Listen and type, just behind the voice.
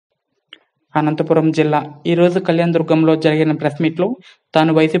అనంతపురం జిల్లా ఈ రోజు కళ్యాణదుర్గంలో జరిగిన ప్రెస్ మీట్లో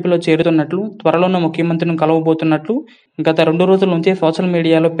తాను వైసీపీలో చేరుతున్నట్లు, త్వరలోనే ముఖ్యమంత్రిని కలవబోతున్నట్లు గత 2 రోజుల నుంచి సోషల్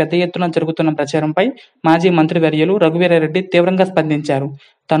మీడియాలో పెద్ద ఎత్తున జరుగుతున్న ప్రచారంపై మాజీ మంత్రివర్యులు రఘువీరారెడ్డి తీవ్రంగా స్పందించారు.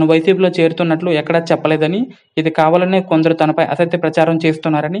 తాను వైసీపీలో చేరుతున్నట్లు ఎక్కడా చెప్పలేదని, ఇది కావాలనే కొందరు తనపై అసత్య ప్రచారం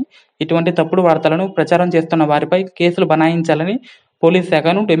చేస్తున్నారని, ఇటువంటి తప్పుడు వార్తలను ప్రచారం చేస్తున్న వారిపై కేసులు బనాయించాలని పోలీస్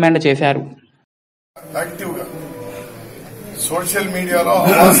శాఖను డిమాండ్ చేశారు. సోషల్ మీడియాలో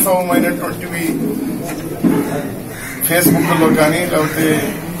అవాస్తవమైనటువంటివి ఫేస్బుక్ లో కానీ లేకపోతే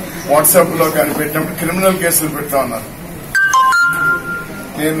వాట్సాప్ లో కానీ పెట్టినప్పుడు క్రిమినల్ కేసులు పెడతా ఉన్నారు.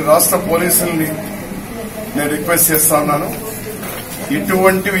 నేను రాష్ట్ర పోలీసుల్ని రిక్వెస్ట్ చేస్తా ఉన్నాను,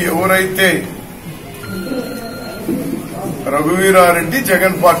 ఇటువంటివి ఎవరైతే రఘువీరారెడ్డి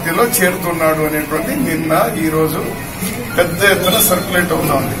జగన్ పార్టీలో చేరుతున్నాడు అనేటువంటి నిన్న ఈ రోజు పెద్ద ఎత్తున సర్క్యులేట్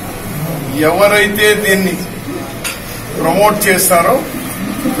అవుతా ఉంది. ఎవరైతే దీన్ని ప్రమోట్ చేస్తారో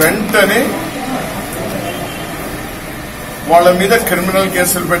వెంటనే వాళ్ళ మీద క్రిమినల్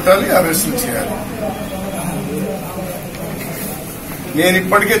కేసులు పెట్టాలి, అరెస్టులు చేయాలి. నేను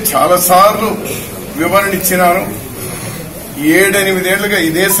ఇప్పటికే చాలాసార్లు వివరణ ఇచ్చినాను. 7-8 ఏళ్లుగా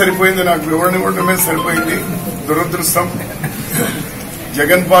ఇదే సరిపోయింది, నాకు వివరణ ఇవ్వడమే సరిపోయింది. దురదృష్టం,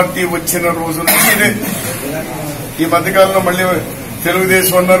 జగన్ పార్టీ వచ్చిన రోజు నుంచి ఈ మధ్యకాలంలో మళ్లీ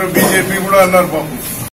తెలుగుదేశం అన్నారు, బీజేపీ కూడా అన్నారు.